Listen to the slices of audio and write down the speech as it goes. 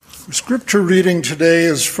The scripture reading today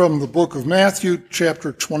is from the book of Matthew,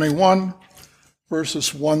 chapter 21,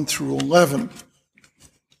 verses 1 through 11.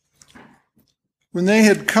 When they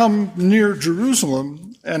had come near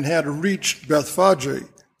Jerusalem and had reached Bethphage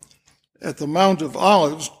at the Mount of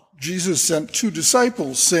Olives, Jesus sent 2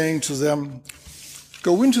 disciples, saying to them,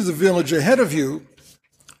 "Go into the village ahead of you,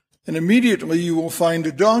 and immediately you will find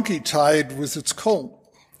a donkey tied with its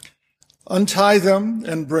colt. Untie them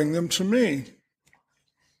and bring them to me.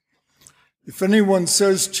 If anyone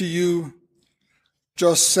says to you,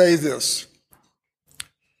 'Just say this,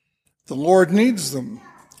 the Lord needs them,'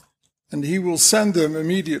 and he will send them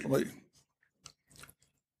immediately."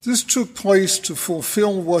 This took place to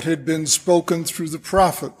fulfill what had been spoken through the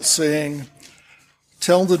prophet, saying,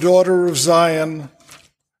 "Tell the daughter of Zion,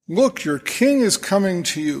 look, your king is coming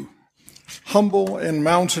to you, humble and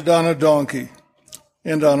mounted on a donkey,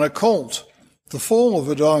 and on a colt, the foal of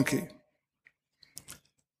a donkey."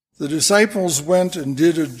 The disciples went and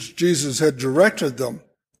did as Jesus had directed them.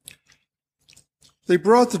 They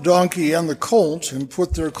brought the donkey and the colt and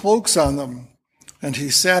put their cloaks on them, and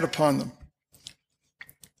he sat upon them.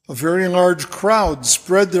 A very large crowd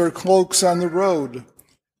spread their cloaks on the road,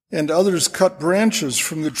 and others cut branches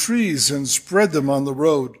from the trees and spread them on the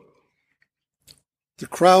road. The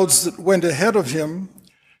crowds that went ahead of him,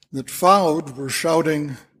 that followed, were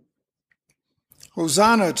shouting,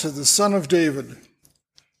 "Hosanna to the Son of David!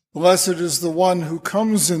 Blessed is the one who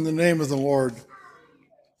comes in the name of the Lord.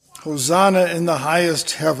 Hosanna in the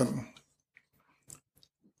highest heaven."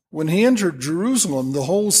 When he entered Jerusalem, the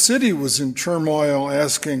whole city was in turmoil,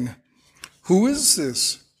 asking, "Who is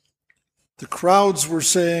this?" The crowds were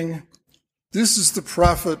saying, "This is the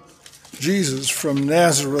prophet Jesus from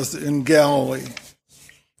Nazareth in Galilee."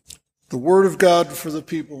 The word of God for the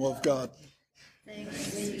people of God. Thanks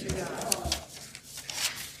be to God.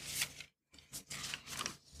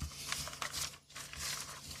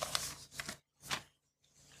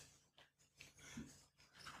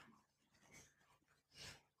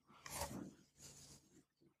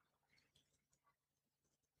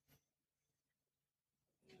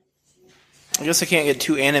 I guess I can't get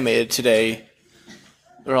too animated today,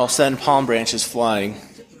 or I'll send palm branches flying.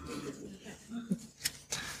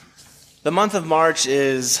 The month of March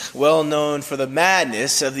is well known for the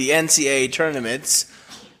madness of the NCAA tournaments,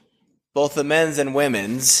 both the men's and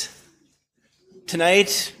women's.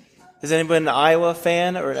 Tonight, is anyone an Iowa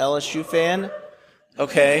fan or an LSU fan?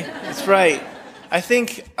 Okay, that's right. I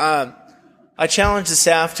think I challenged the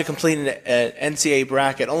staff to complete an NCAA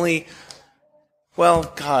bracket. Well,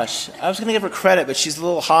 gosh, I was going to give her credit, but she's a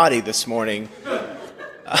little haughty this morning.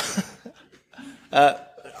 I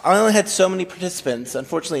only had so many participants,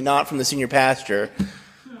 unfortunately not from the senior pasture.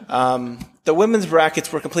 The women's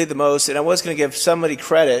brackets were complete the most, and I was going to give somebody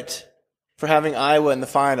credit for having Iowa in the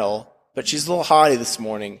final, but she's a little haughty this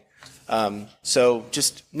morning. So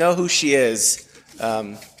just know who she is.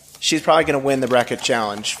 She's probably going to win the bracket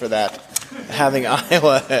challenge for that, having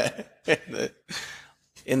Iowa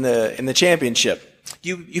in the championship.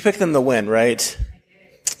 You picked them to win, right?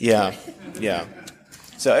 Yeah.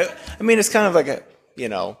 So I mean, it's kind of like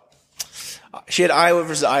she had Iowa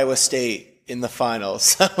versus Iowa State in the finals,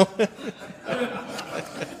 so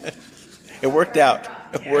it worked out.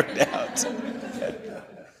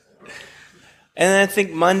 And then I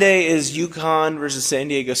think Monday is UConn versus San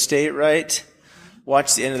Diego State, right?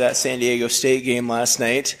 Watched the end of that San Diego State game last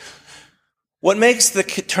night. What makes the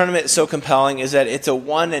tournament so compelling is that it's a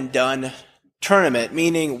one-and-done tournament,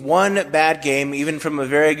 meaning one bad game, even from a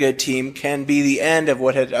very good team, can be the end of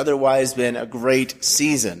what had otherwise been a great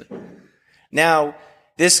season. Now,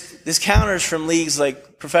 this counters from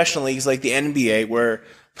professional leagues like the NBA, where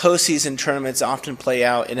postseason tournaments often play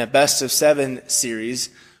out in a best-of-7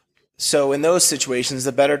 series. So in those situations,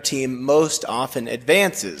 the better team most often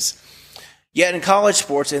advances. Yet in college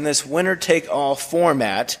sports, in this winner-take-all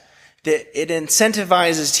format, it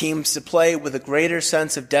incentivizes teams to play with a greater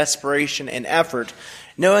sense of desperation and effort,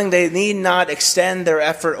 knowing they need not extend their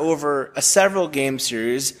effort over a several-game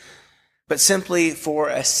series, but simply for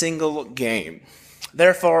a single game.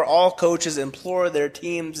 Therefore, all coaches implore their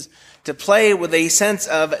teams to play with a sense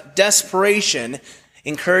of desperation,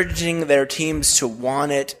 encouraging their teams to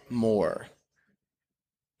want it more.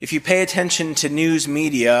 If you pay attention to news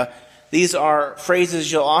media, these are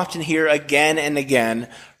phrases you'll often hear again and again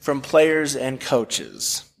from players and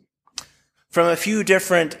coaches. From a few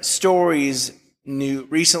different stories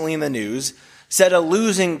recently in the news, said a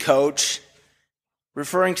losing coach,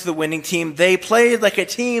 referring to the winning team, they played like a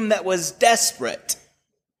team that was desperate.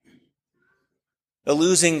 The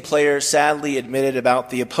losing player sadly admitted about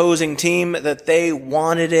the opposing team that they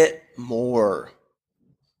wanted it more.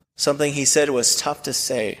 something he said was tough to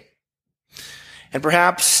say. And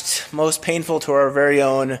perhaps most painful to our very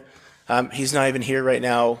own, he's not even here right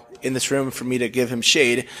now in this room for me to give him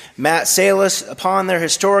shade, Matt Salas, upon their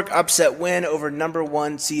historic upset win over number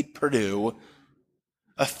 1 seed Purdue,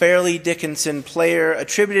 a Fairleigh Dickinson player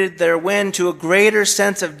attributed their win to a greater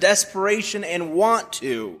sense of desperation and want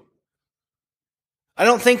to. I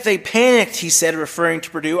don't think they panicked, he said, referring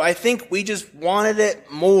to Purdue. I think we just wanted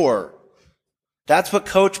it more. That's what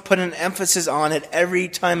Coach put an emphasis on at every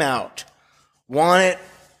timeout. Want it,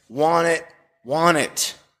 want it, want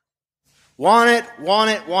it. Want it, want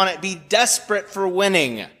it, want it. Be desperate for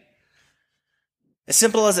winning. As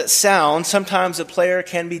simple as it sounds, sometimes a player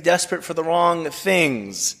can be desperate for the wrong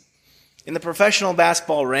things. In the professional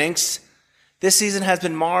basketball ranks, this season has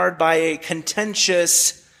been marred by a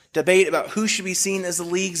contentious debate about who should be seen as the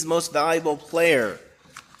league's most valuable player.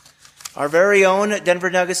 Our very own Denver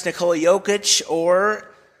Nuggets Nikola Jokic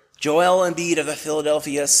or Joel Embiid of the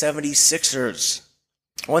Philadelphia 76ers.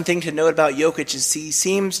 One thing to note about Jokic is he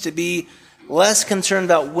seems to be less concerned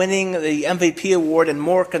about winning the MVP award and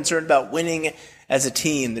more concerned about winning as a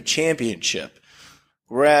team, the championship.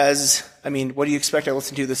 Whereas, what do you expect I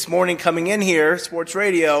listened to this morning coming in here, sports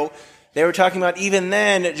radio, they were talking about even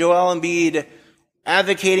then Joel Embiid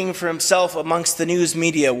advocating for himself amongst the news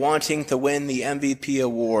media, wanting to win the MVP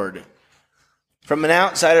award. From an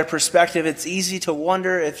outsider perspective, it's easy to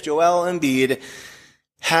wonder if Joel Embiid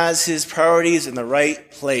has his priorities in the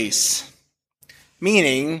right place.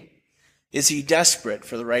 Meaning, is he desperate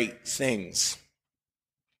for the right things?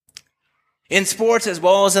 In sports as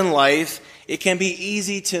well as in life, it can be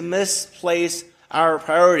easy to misplace our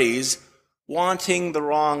priorities, wanting the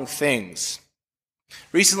wrong things.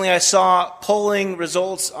 Recently, I saw polling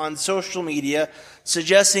results on social media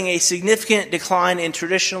suggesting a significant decline in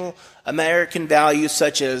traditional American values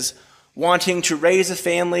such as wanting to raise a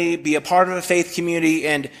family, be a part of a faith community,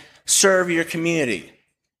 and serve your community.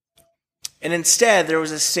 And instead, there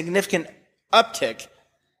was a significant uptick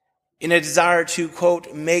in a desire to,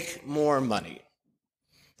 quote, make more money.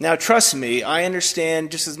 Now, trust me, I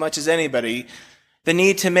understand just as much as anybody the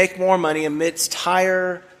need to make more money amidst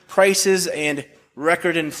higher prices and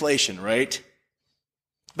record inflation, right?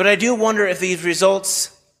 But I do wonder if these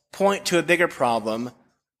results point to a bigger problem,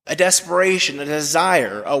 a desperation, a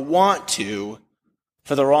desire, a want to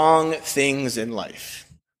for the wrong things in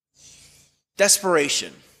life.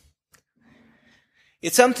 Desperation.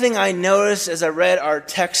 It's something I noticed as I read our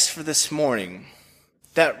text for this morning.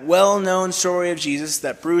 That well-known story of Jesus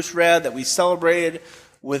that Bruce read, that we celebrated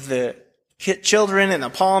with the children in the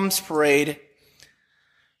Palms Parade,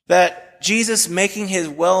 that Jesus making his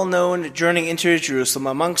well-known journey into Jerusalem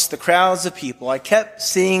amongst the crowds of people, I kept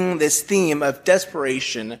seeing this theme of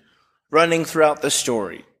desperation running throughout the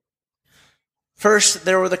story. First,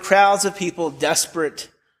 there were the crowds of people desperate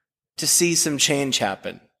to see some change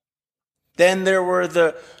happen. Then there were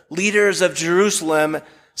the leaders of Jerusalem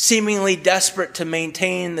seemingly desperate to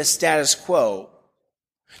maintain the status quo.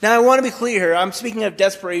 Now, I want to be clear here. I'm speaking of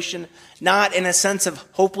desperation not in a sense of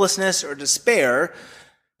hopelessness or despair,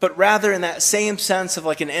 but rather in that same sense of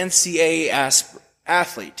like an NCAA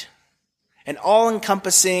athlete. An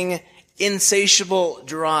all-encompassing, insatiable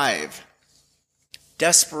drive.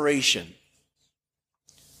 Desperation.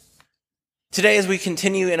 Today, as we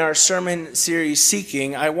continue in our sermon series,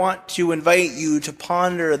 Seeking, I want to invite you to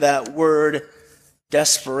ponder that word,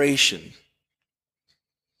 desperation.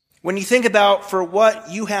 When you think about for what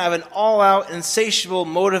you have an all-out, insatiable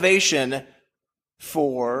motivation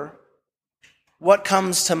for, what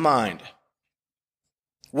comes to mind?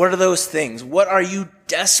 What are those things? What are you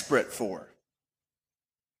desperate for?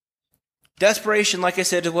 Desperation, like I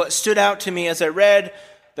said, is what stood out to me as I read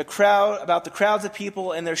the crowds of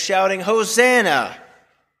people, and they're shouting, Hosanna!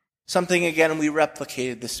 Something, again, we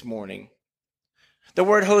replicated this morning. The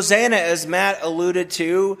word Hosanna, as Matt alluded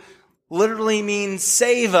to, literally means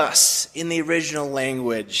save us in the original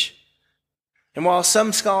language. And while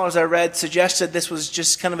some scholars I read suggested this was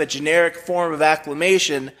just kind of a generic form of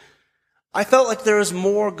acclamation, I felt like there was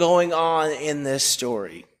more going on in this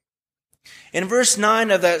story. In verse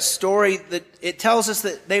 9 of that story, it tells us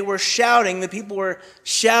that they were shouting, the people were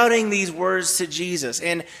shouting these words to Jesus.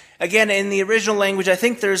 And again, in the original language, I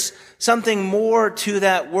think there's something more to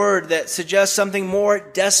that word that suggests something more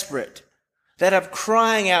desperate. That of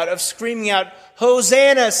crying out, of screaming out,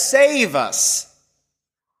 Hosanna, save us.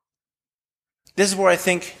 This is where I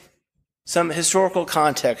think some historical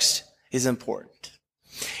context is important.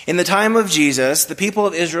 In the time of Jesus, the people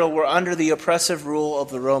of Israel were under the oppressive rule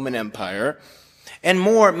of the Roman Empire. And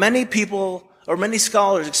many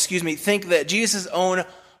scholars, think that Jesus' own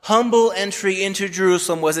humble entry into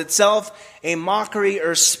Jerusalem was itself a mockery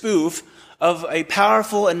or spoof of a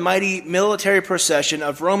powerful and mighty military procession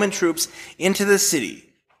of Roman troops into the city.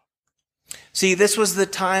 See, this was the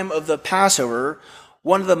time of the Passover,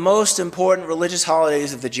 one of the most important religious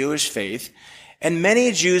holidays of the Jewish faith, and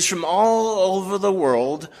many Jews from all over the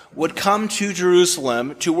world would come to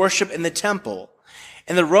Jerusalem to worship in the temple.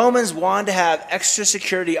 And the Romans wanted to have extra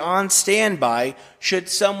security on standby should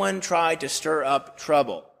someone try to stir up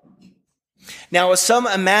trouble. Now, as some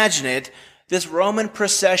imagine it, this Roman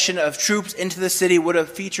procession of troops into the city would have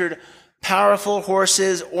featured powerful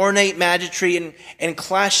horses, ornate magistracy, and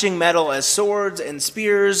clashing metal as swords and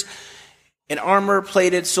spears and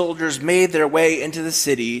armor-plated soldiers made their way into the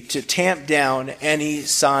city to tamp down any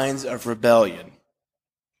signs of rebellion.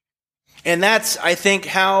 And that's, I think,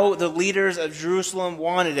 how the leaders of Jerusalem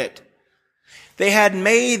wanted it. They had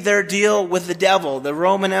made their deal with the devil, the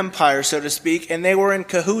Roman Empire, so to speak, and they were in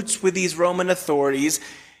cahoots with these Roman authorities,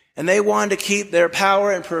 and they wanted to keep their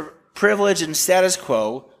power and privilege and status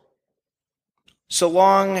quo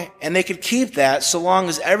and they could keep that so long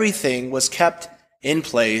as everything was kept in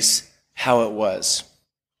place how it was.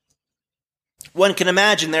 One can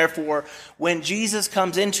imagine, therefore, when Jesus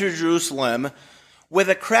comes into Jerusalem with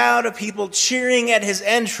a crowd of people cheering at his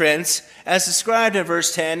entrance, as described in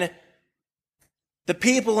verse 10, the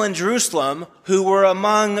people in Jerusalem who were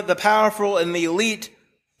among the powerful and the elite,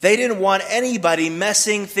 they didn't want anybody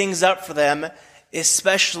messing things up for them,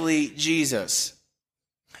 especially Jesus.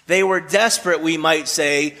 They were desperate, we might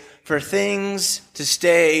say, for things to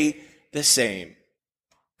stay the same,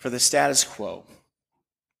 for the status quo.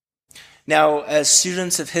 Now, as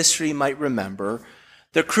students of history might remember,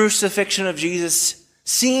 the crucifixion of Jesus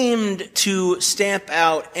seemed to stamp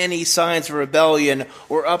out any signs of rebellion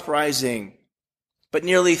or uprising. But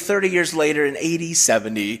nearly 30 years later, in AD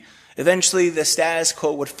 70, eventually the status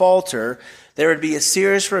quo would falter. There would be a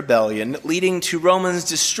serious rebellion, leading to Romans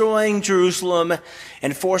destroying Jerusalem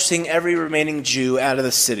and forcing every remaining Jew out of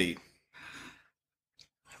the city.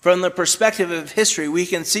 From the perspective of history, we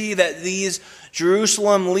can see that these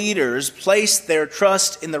Jerusalem leaders placed their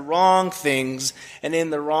trust in the wrong things and in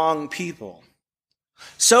the wrong people.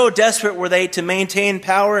 So desperate were they to maintain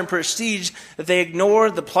power and prestige that they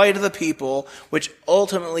ignored the plight of the people, which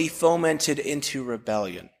ultimately fomented into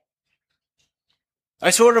rebellion. I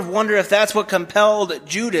sort of wonder if that's what compelled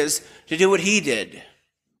Judas to do what he did.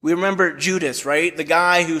 We remember Judas, right? The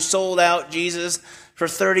guy who sold out Jesus for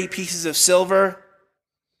 30 pieces of silver.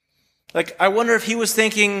 I wonder if he was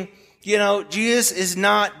thinking, Jesus is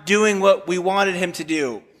not doing what we wanted him to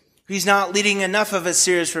do. He's not leading enough of a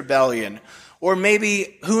serious rebellion. Or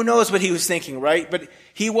maybe, who knows what he was thinking, right? But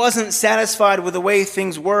he wasn't satisfied with the way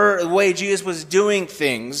things were, the way Jesus was doing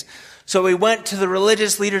things. So he went to the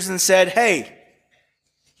religious leaders and said, hey,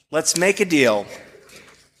 let's make a deal.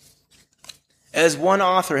 As one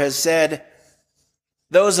author has said,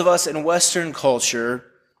 those of us in Western culture,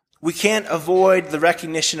 we can't avoid the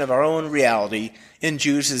recognition of our own reality in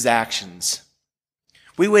Jesus' actions.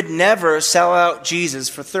 We would never sell out Jesus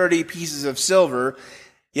for 30 pieces of silver,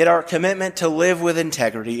 yet our commitment to live with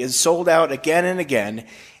integrity is sold out again and again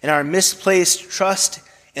in our misplaced trust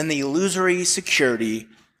in the illusory security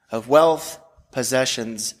of wealth,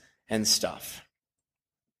 possessions, and stuff.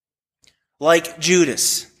 Like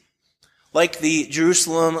Judas, like the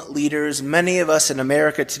Jerusalem leaders, many of us in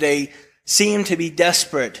America today seem to be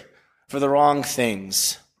desperate for the wrong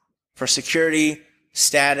things, for security,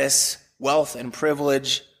 status, wealth, and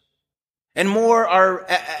privilege. And more,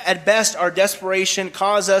 at best, our desperation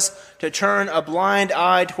causes us to turn a blind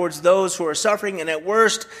eye towards those who are suffering, and at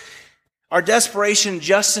worst, our desperation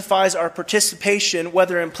justifies our participation,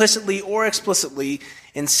 whether implicitly or explicitly,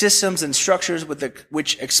 in systems and structures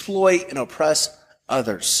which exploit and oppress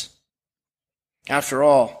others. After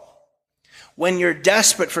all, when you're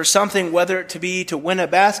desperate for something, whether it to be to win a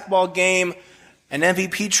basketball game, an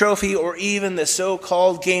MVP trophy, or even the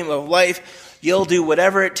so-called game of life, you'll do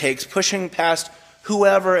whatever it takes, pushing past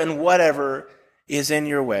whoever and whatever is in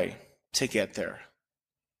your way to get there.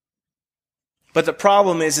 But the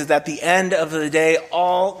problem is that at the end of the day,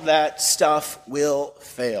 all that stuff will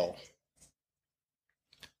fail.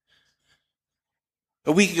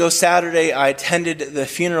 A week ago Saturday, I attended the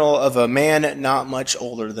funeral of a man not much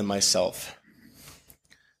older than myself.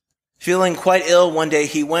 Feeling quite ill one day,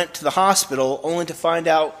 he went to the hospital only to find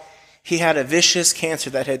out he had a vicious cancer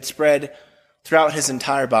that had spread throughout his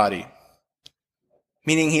entire body,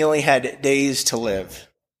 meaning he only had days to live.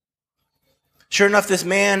 Sure enough, this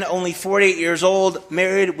man, only 48 years old,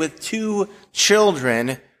 married with 2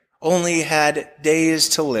 children, only had days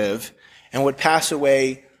to live and would pass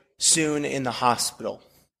away soon in the hospital.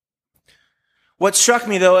 What struck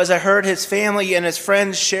me, though, as I heard his family and his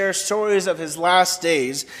friends share stories of his last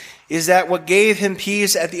days, is that what gave him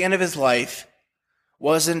peace at the end of his life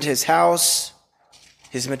wasn't his house,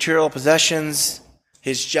 his material possessions,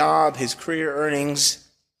 his job, his career earnings.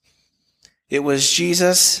 It was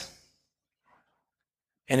Jesus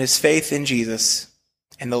and his faith in Jesus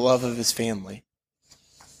and the love of his family.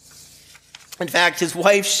 In fact, his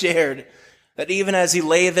wife shared that even as he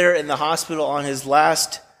lay there in the hospital on his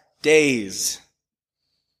last days,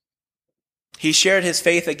 he shared his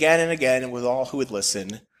faith again and again with all who would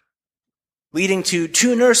listen, leading to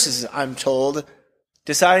 2 nurses, I'm told,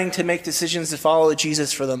 deciding to make decisions to follow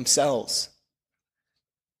Jesus for themselves.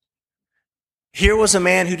 Here was a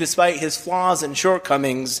man who, despite his flaws and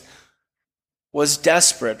shortcomings, was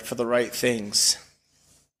desperate for the right things.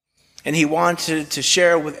 And he wanted to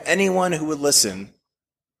share with anyone who would listen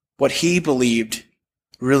what he believed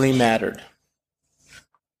really mattered.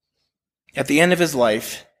 At the end of his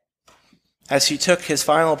life, as he took his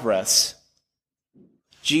final breaths,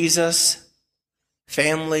 Jesus,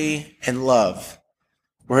 family, and love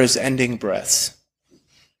were his ending breaths.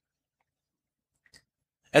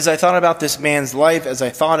 As I thought about this man's life, as I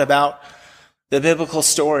thought about the biblical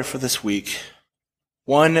story for this week,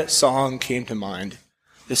 one song came to mind,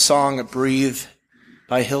 the song Breathe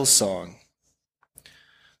by Hillsong.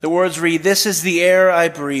 The words read, "This is the air I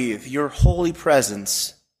breathe, your holy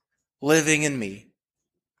presence living in me.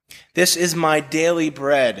 This is my daily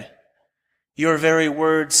bread, your very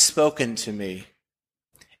words spoken to me.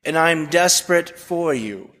 And I'm desperate for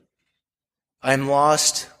you. I'm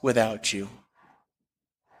lost without you."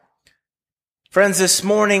 Friends, this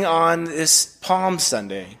morning on this Palm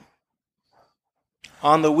Sunday,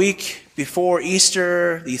 on the week before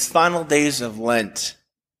Easter, these final days of Lent,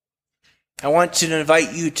 I want to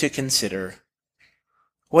invite you to consider,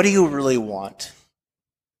 what do you really want?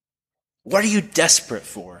 What are you desperate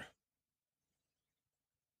for?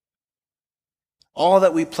 All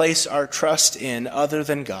that we place our trust in other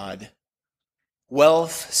than God,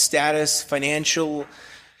 wealth, status, financial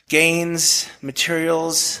gains,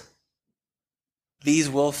 materials, these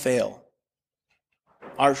will fail.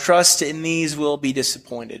 Our trust in these will be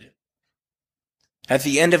disappointed. At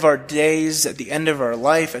the end of our days, at the end of our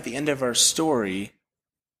life, at the end of our story,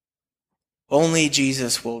 only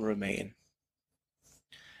Jesus will remain.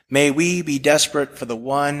 May we be desperate for the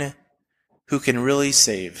one who can really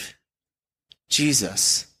save.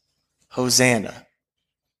 Jesus, Hosanna.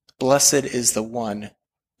 Blessed is the one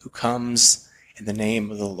who comes in the name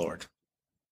of the Lord.